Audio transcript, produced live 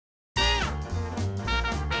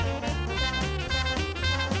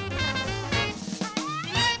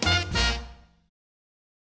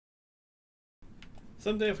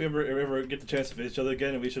Someday, if we ever get the chance to visit each other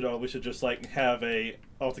again, we should just like have a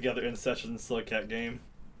all together in session SLugcat game.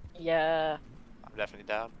 Yeah. I'm definitely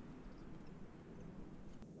down.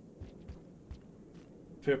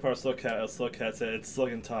 Favorite part of SLugcat said it's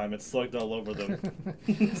slugging time. It's slugged all over them.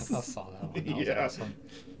 I saw that one. That was Yeah. awesome.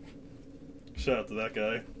 Shout out to that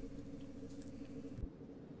guy.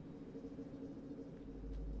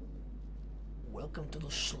 Welcome to the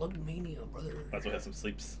Slug Mania, brother. Might as well have some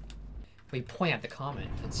sleeps. We point at the comment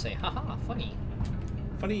and say, haha, funny.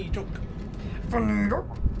 Funny joke. Funny joke.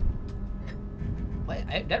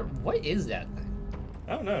 What is that thing?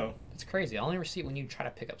 I don't know. It's crazy. I only ever see it when you try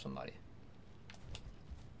to pick up somebody.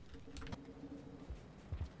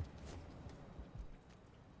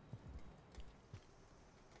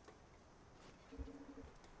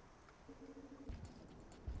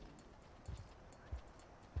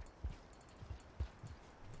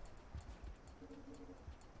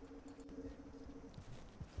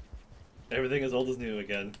 Everything is old as new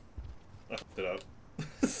again. I fucked it up.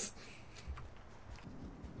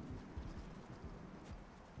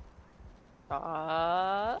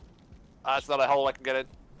 It's not a hole I can get in.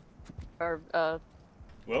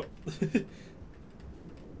 Well.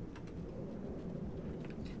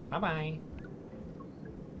 Bye-bye.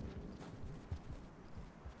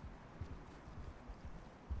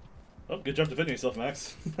 Oh, good job defending yourself,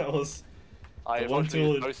 Max. That was. I the one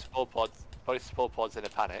unfortunately tool. used both spore pods in a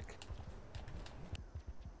panic.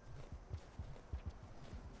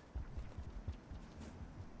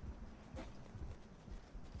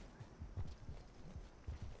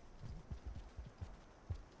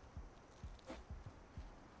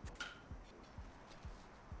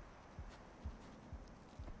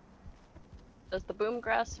 Does the boom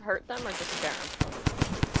grass hurt them or just scare them?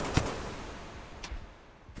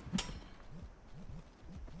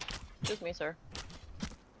 Excuse me, sir.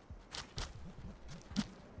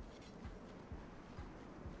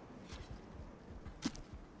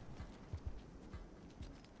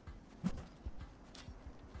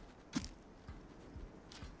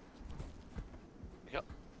 Yep.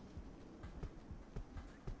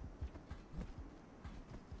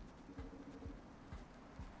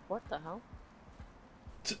 What the hell?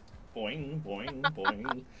 Boing, boing,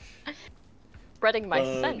 boing. Spreading my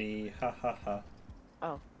scent. Funny, ha ha ha.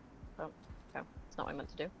 Oh. Oh. Okay. That's not what I meant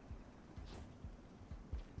to do.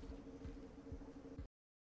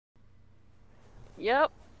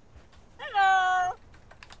 Yep. Hello!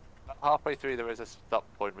 Halfway through there is a stop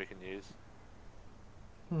point we can use.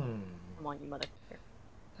 Hmm. Come on, you mother. Here.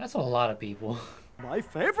 That's a lot of people. My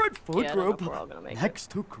favorite food Yeah, I don't know group, if we're all gonna make it.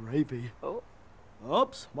 next to gravy. Oh.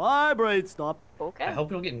 Oops, my brain stopped. Okay. I hope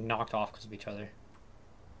we don't get knocked off because of each other.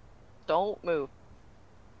 Don't move.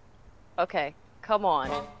 Okay. Come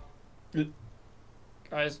on.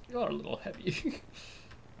 Guys, you're a little heavy.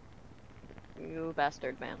 You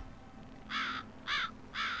bastard man.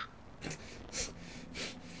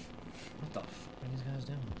 What the f are these guys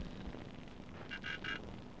doing?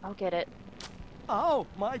 I'll get it. Ow,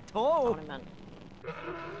 my That's toe. what I meant.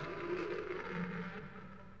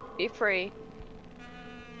 Be free.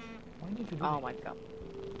 Why did you do Oh that? my god.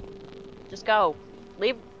 Just go.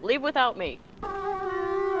 Leave without me.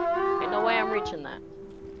 Ain't no way I'm reaching that.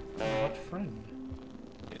 What friend?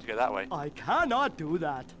 You need to go that way. I cannot do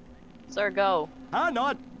that. Sir, go.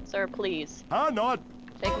 Cannot, Sir, please. cannot.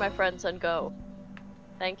 Take my friends and go.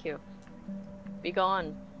 Thank you. Be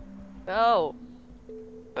gone. Go.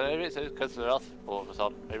 But maybe it's because the else all of a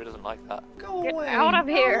sudden. Maybe it doesn't like that. Go Get away! out of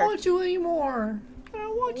I here. don't want you anymore! I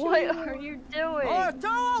don't want you What anymore. are you doing?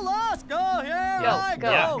 Let's go, here Go, I go,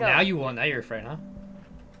 Yeah, go. now you won. Now you're afraid, huh?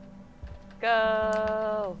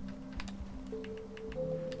 Go.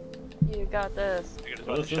 You got this. I figured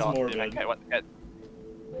Well, this this is morbid.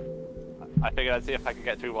 I figured I'd see if I could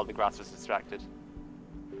get through while the grass was distracted.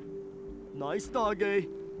 Nice doggy.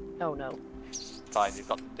 Oh no. Fine, you've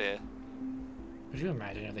got the deer. Could you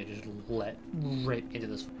imagine if they just let right into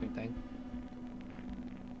this fucking thing?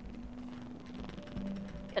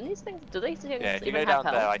 Can these things, do they even Yeah, if you have go down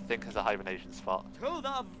health? there, I think there's a hibernation spot. To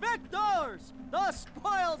the victors! The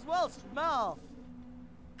spoils will smell.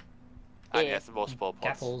 And Yeah. yes, some more spore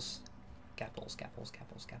pods. Gapples. Gapples, gapples,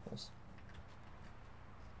 gapples, gapples.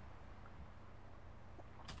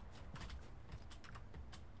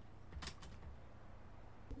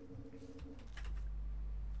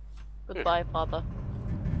 Goodbye, father.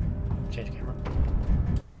 Change camera.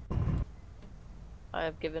 I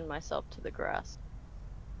have given myself to the grass.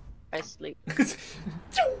 I sleep.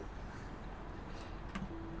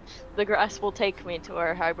 The grass will take me to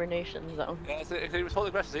our hibernation zone. Yeah, so if it was all the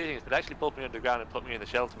grass is eating, it would actually pull me underground and put me in the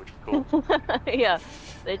shelter, which is cool. Yeah,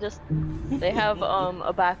 they have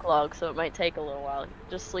a backlog, so it might take a little while.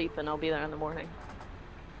 Just sleep and I'll be there in the morning.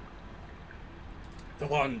 The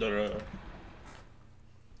Wanderer.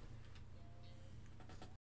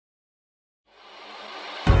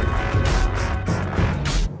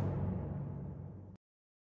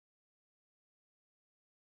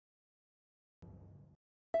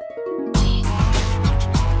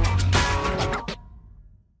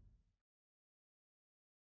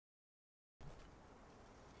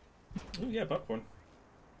 Oh yeah, popcorn.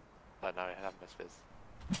 Oh no, I have misfits.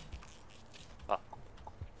 Oh.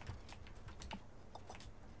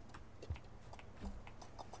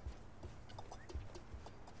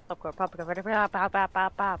 Popcorn, popcorn, pop, pop, pop,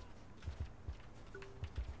 pop, pop.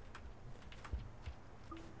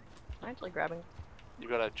 I'm actually grabbing. You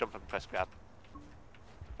gotta jump and press grab.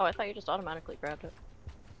 Oh, I thought you just automatically grabbed it.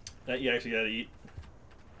 You actually gotta eat.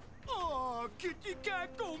 Oh, kitty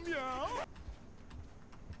cat go meow.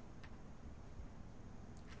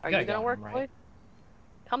 Are You you gotta gonna go, work, right? boy?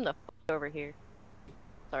 Come the f over here.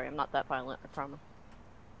 Sorry, I'm not that violent, I promise.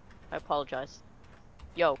 I apologize.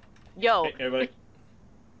 Yo. Yo! Hey, everybody.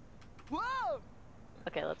 Whoa!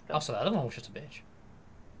 Okay, let's go. Also, the other one was just a bitch.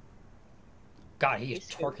 God, he is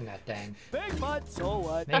He's stupid. torquing that thing. Big butt, so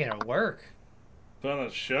what? Making it work. Put on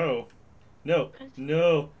a show. No.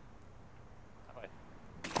 No.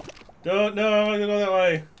 Don't. No, I want to go that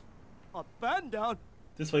way. Up and down.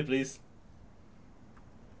 This way, please.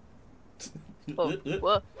 Whoa,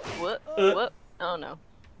 whoa, whoa, whoa. Oh no.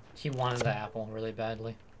 He wanted the apple really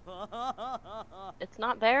badly. It's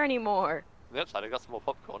not there anymore. On the upside, I got some more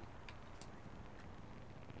popcorn.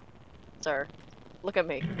 Sir. Look at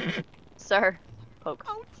me. Sir. Poke.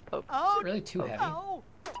 Ouch. Poke. Is Ouch. it really too heavy? Ow.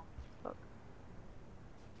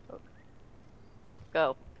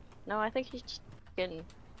 Go. No, I think he's just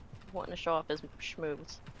wanting to show off his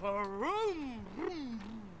schmoobs. Vroom, vroom.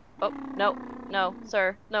 Oh, no. No,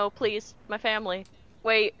 sir. No, please. My family.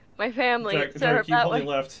 Wait. My family. Sorry, Sir, keep that holding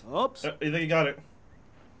way. left. Oops. You think you got it?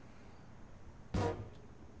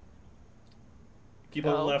 Keep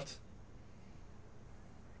holding Go. left.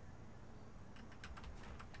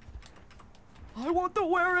 I want to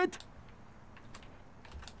wear it.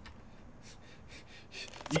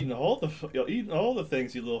 Eating all the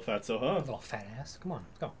things, you little fatso, huh? Little fat ass. Come on,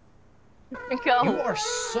 let's go. Go. You are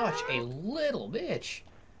such a little bitch.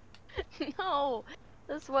 No.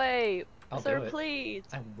 This way. I'll Sir, do it. please.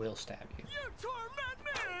 I will stab you. You torment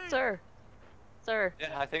me. Sir. Sir.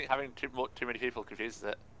 Yeah, I think having too many people confuses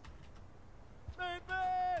it.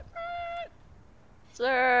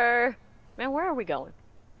 Sir. Man, where are we going?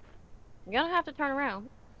 You're gonna have to turn around.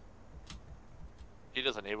 He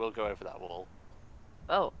doesn't, he will go over that wall.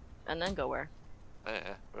 Oh. And then go where?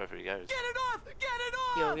 Yeah, wherever he goes. Get it off! Get it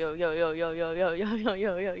off! Yo, yo, yo, yo, yo, yo, yo, yo, yo,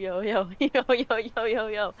 yo, yo, yo, yo, yo, yo, yo, yo,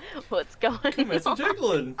 yo. What's going It's on?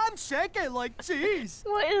 jiggling. I'm shaking like cheese.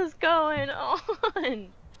 What is going on?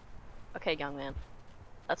 Okay, young man.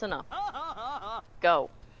 That's enough.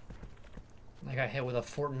 Go. I got hit with a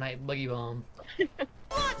Fortnite boogie bomb.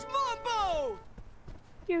 Let's mambo!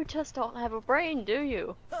 You just don't have a brain, do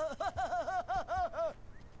you?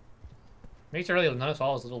 Makes it really notice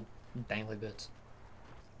all those little dangly bits.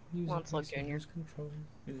 Slug Jr. Control.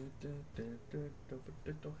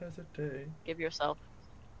 Don't hesitate. Give yourself.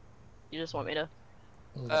 You just want me to?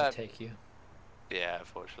 Let it take you. Yeah,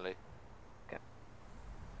 unfortunately.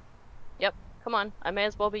 Yep. Come on. I may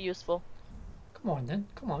as well be useful. Come on then.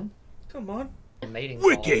 Come on. Come on. A mating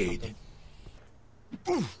call or Wicked.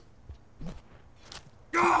 something.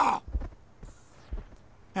 Ah,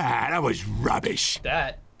 that was rubbish.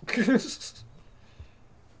 That.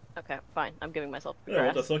 Okay, fine. I'm giving myself the Yeah, well,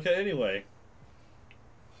 grass. that's okay anyway.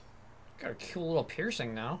 Got a cool little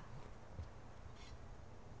piercing now.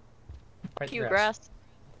 Right Cute grass.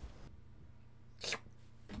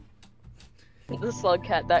 The slug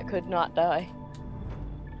cat that could not die.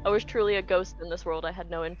 I was truly a ghost in this world. I had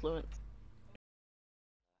no influence.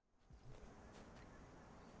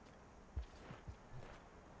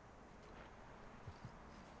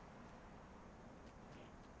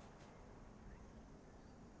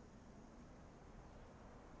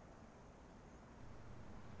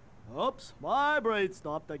 Oops, my brain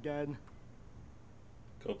stopped again.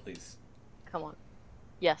 Go, please. Come on.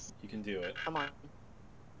 Yes. You can do it. Come on.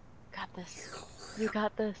 Got this. You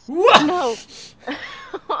got this. What? No.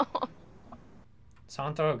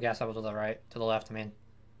 Someone throw a gas apple to the right, to the left, I mean.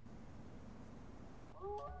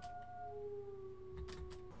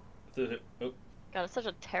 Oh, God, it's such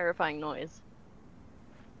a terrifying noise.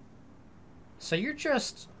 So you're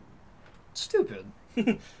just Stupid.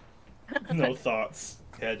 No thoughts.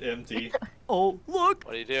 Head empty. Oh, look!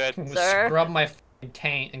 What are you doing? Sir? Scrub my f***ing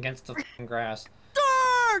taint against the f***ing grass.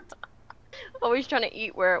 Dirt! Always trying to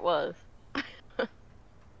eat where it was.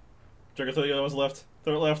 Drago, throw the other one's left.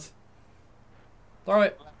 Throw it left. Throw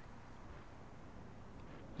it.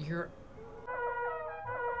 You're...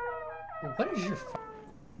 What is your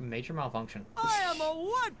major malfunction? I am a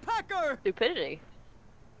woodpecker! Stupidity.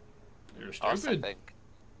 You're Us, I stupid. think.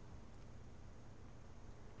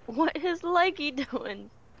 What is Leggy doing?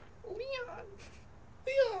 Leon!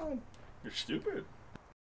 Leon! You're stupid.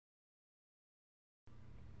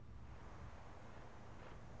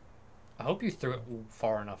 I hope you threw it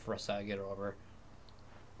far enough for us to get it over.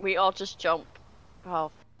 We all just jump.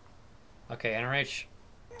 Oh, Okay, NRH.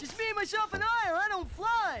 Just me, myself, and I, or I don't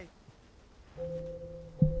fly!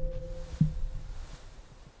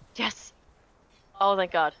 yes! Oh,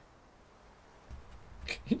 thank God.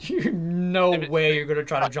 You no way you're gonna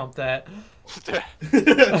try to jump that.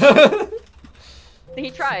 He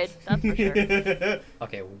tried, that's for sure.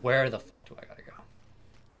 Okay, where the f do I gotta go?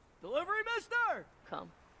 Delivery, mister! Come,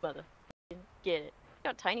 mother. Get it. He's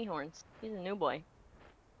got tiny horns. He's a new boy.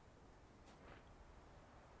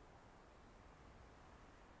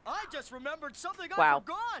 I just remembered something I Wow.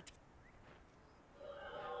 forgot!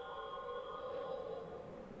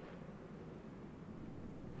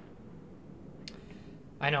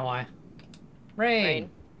 I know why. Rain.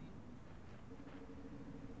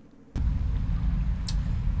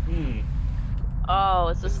 Hmm. Oh,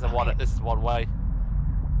 is This this is one way.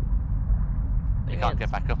 You can't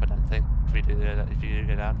get back up, I don't think. If you do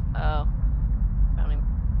go down. Oh. I don't even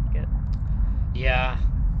get it. Yeah,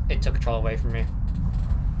 it took control away from me.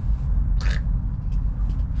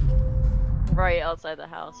 Right outside the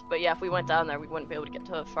house. But yeah, if we went down there, we wouldn't be able to get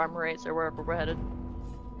to Farmer Race or wherever we're headed.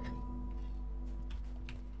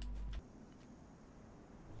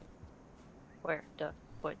 Where the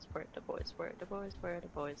boys? Where the boys? Where the boys? Where the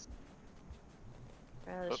boys?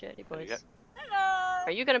 Where are the Oh, shitty there you boys?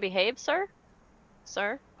 Are you gonna behave, sir?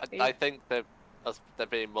 Sir? I think there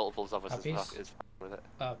being multiples of us Puppies? is with it.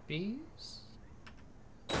 Puppies?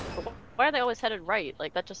 Why are they always headed right?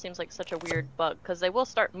 Like, that just seems like such a weird bug. Because they will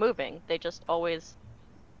start moving. They just always...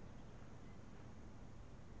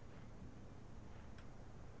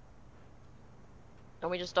 And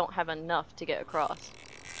we just don't have enough to get across.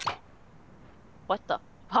 What the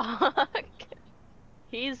fuck?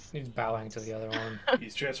 He's bowing to the other one.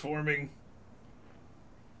 He's transforming.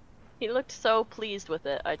 He looked so pleased with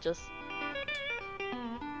it. I just...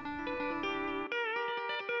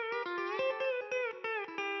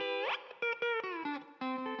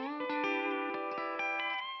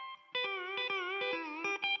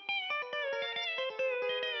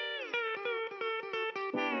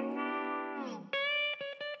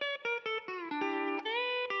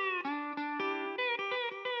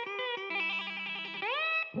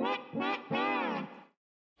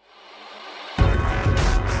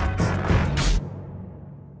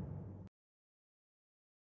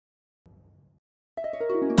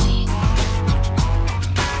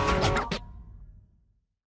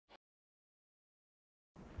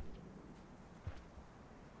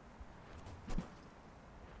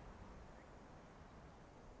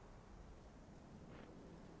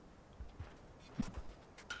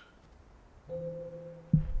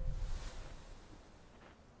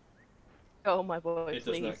 Oh, my boy, It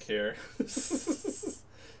does please. not care. It is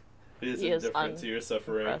He is indifferent to your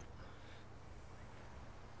suffering. unimpressed.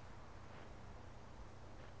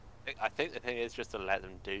 I think the thing is just to let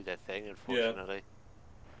them do their thing, unfortunately.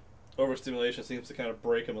 Overstimulation seems to kind of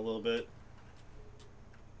break him a little bit.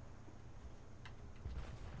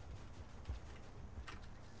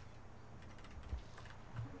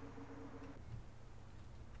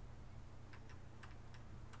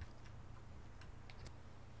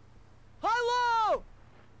 Hello!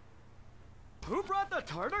 Who brought the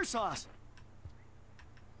tartar sauce?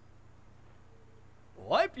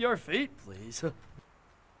 Wipe your feet, please.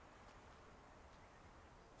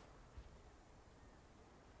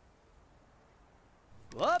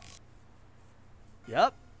 Whoop.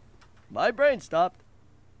 Yep. My brain stopped.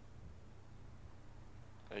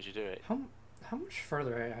 How'd you do it? How much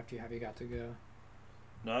further after you got to go?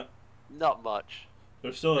 Not much.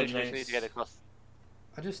 There's still a Literally just need nice... to get across.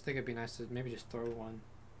 I just think it'd be nice to maybe just throw one.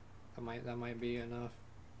 That might be enough.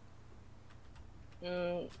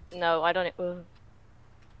 No, I don't...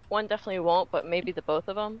 one definitely won't, but maybe the both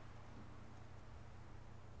of them.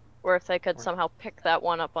 Or if they could somehow pick that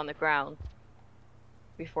one up on the ground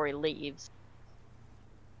before he leaves.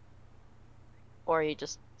 Or he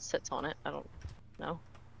just sits on it, I don't know.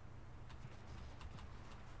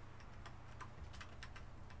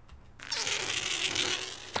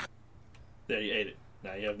 There, you ate it.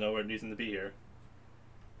 Now you have no reason to be here.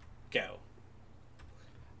 Go.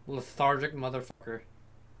 Lethargic motherfucker.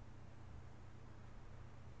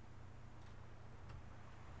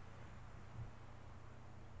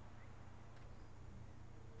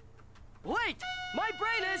 Wait! My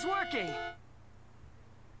brain is working!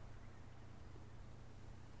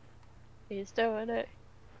 He's doing it.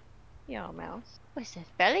 Yo, mouse. What's this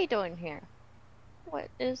belly doing here? What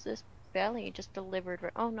is this belly just delivered?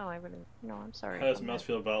 Oh no, I really. No, I'm sorry. How does Mouse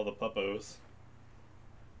feel about all the puppos?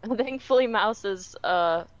 Thankfully, Mouse is,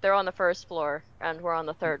 they're on the first floor, and we're on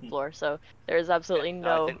the third floor, so there's absolutely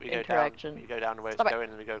no I think we go interaction. Down, we go down the way Stop it's it. going,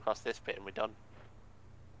 and we go across this bit, and we're done.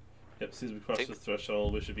 Yep, as soon as we cross this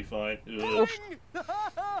threshold, we should be fine. Ugh. Oof.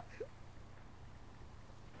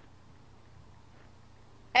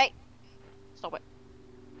 Hey! Stop it.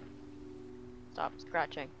 Stop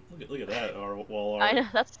scratching. Look at that, our wall art. I know,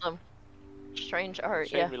 that's some strange art,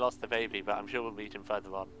 Shame yeah. we lost the baby, but I'm sure we'll meet him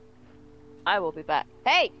further on. I will be back.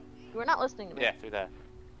 Hey! You were not listening to me. Yeah, through there.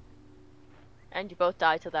 And you both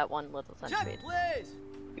died to that one little Check, centipede. please!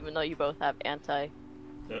 Even though you both have anti...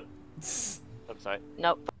 I'm sorry.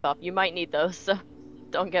 Nope, fuck off. You might need those, so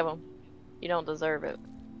don't give them. You don't deserve it.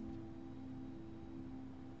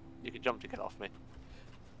 You can jump to get off me.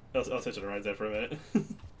 I was touching right there for a minute.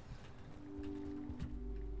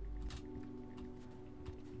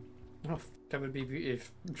 Oh, that would be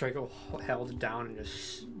if Drago held down and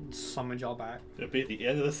just summoned y'all back. It'll be at the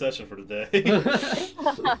end of the session for today.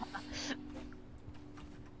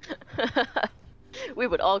 We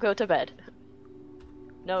would all go to bed.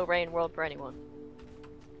 No rain world for anyone.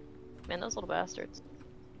 Man, those little bastards.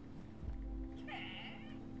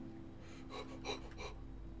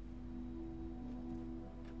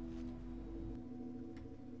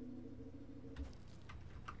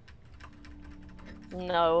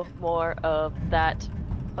 No more of that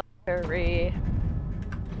fuckery.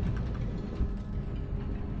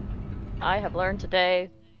 I have learned today,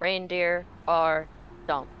 reindeer are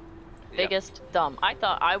dumb. Yep. Biggest dumb. I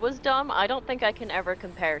thought I was dumb. I don't think I can ever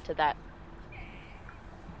compare to that.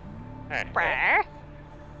 Brr.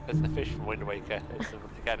 There's the fish from Wind Waker.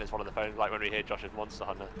 Again, it's one of the phones, like when we hear Josh's Monster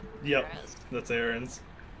Hunter. Yep, that's Aaron's.